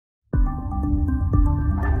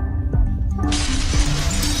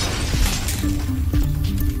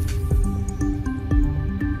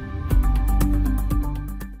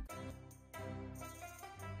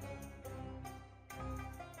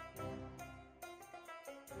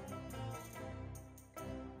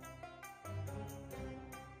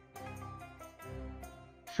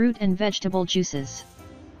Fruit and vegetable juices.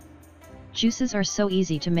 Juices are so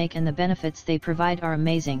easy to make and the benefits they provide are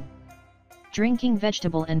amazing. Drinking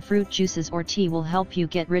vegetable and fruit juices or tea will help you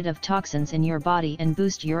get rid of toxins in your body and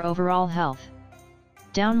boost your overall health.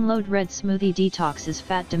 Download Red Smoothie Detox is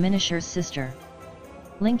Fat Diminisher's sister.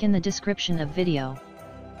 Link in the description of video.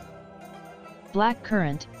 Black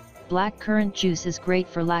currant. Black currant juice is great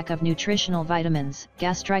for lack of nutritional vitamins,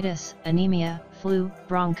 gastritis, anemia, flu,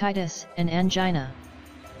 bronchitis, and angina.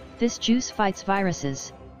 This juice fights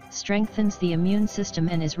viruses, strengthens the immune system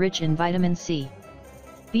and is rich in vitamin C.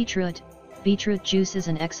 Beetroot. Beetroot juice is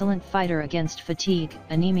an excellent fighter against fatigue,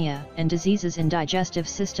 anemia, and diseases in digestive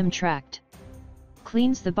system tract.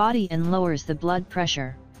 Cleans the body and lowers the blood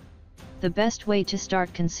pressure. The best way to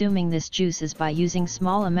start consuming this juice is by using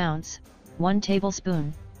small amounts, 1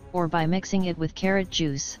 tablespoon, or by mixing it with carrot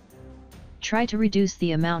juice. Try to reduce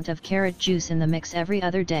the amount of carrot juice in the mix every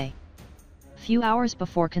other day. Few hours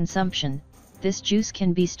before consumption, this juice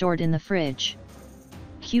can be stored in the fridge.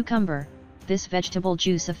 Cucumber. This vegetable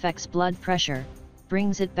juice affects blood pressure,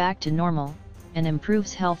 brings it back to normal, and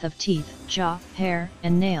improves health of teeth, jaw, hair,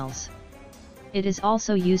 and nails. It is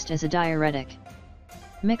also used as a diuretic.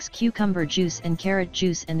 Mix cucumber juice and carrot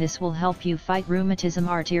juice and this will help you fight rheumatism,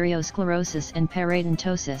 arteriosclerosis and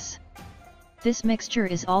parodontosis. This mixture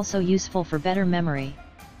is also useful for better memory.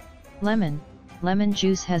 Lemon. Lemon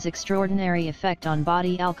juice has extraordinary effect on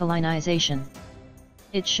body alkalinization.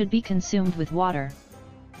 It should be consumed with water.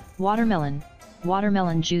 Watermelon.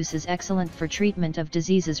 Watermelon juice is excellent for treatment of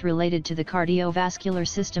diseases related to the cardiovascular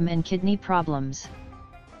system and kidney problems.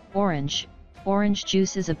 Orange. Orange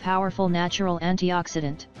juice is a powerful natural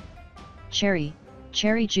antioxidant. Cherry.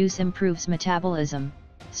 Cherry juice improves metabolism,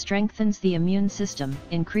 strengthens the immune system,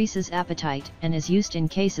 increases appetite, and is used in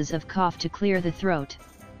cases of cough to clear the throat.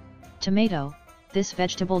 Tomato. This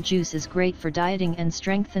vegetable juice is great for dieting and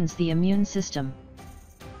strengthens the immune system.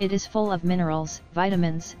 It is full of minerals,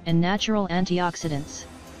 vitamins, and natural antioxidants.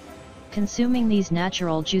 Consuming these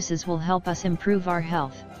natural juices will help us improve our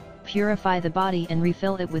health, purify the body and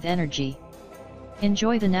refill it with energy.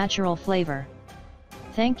 Enjoy the natural flavor.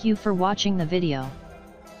 Thank you for watching the video.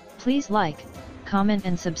 Please like, comment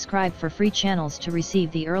and subscribe for free channels to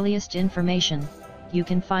receive the earliest information. You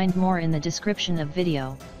can find more in the description of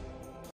video.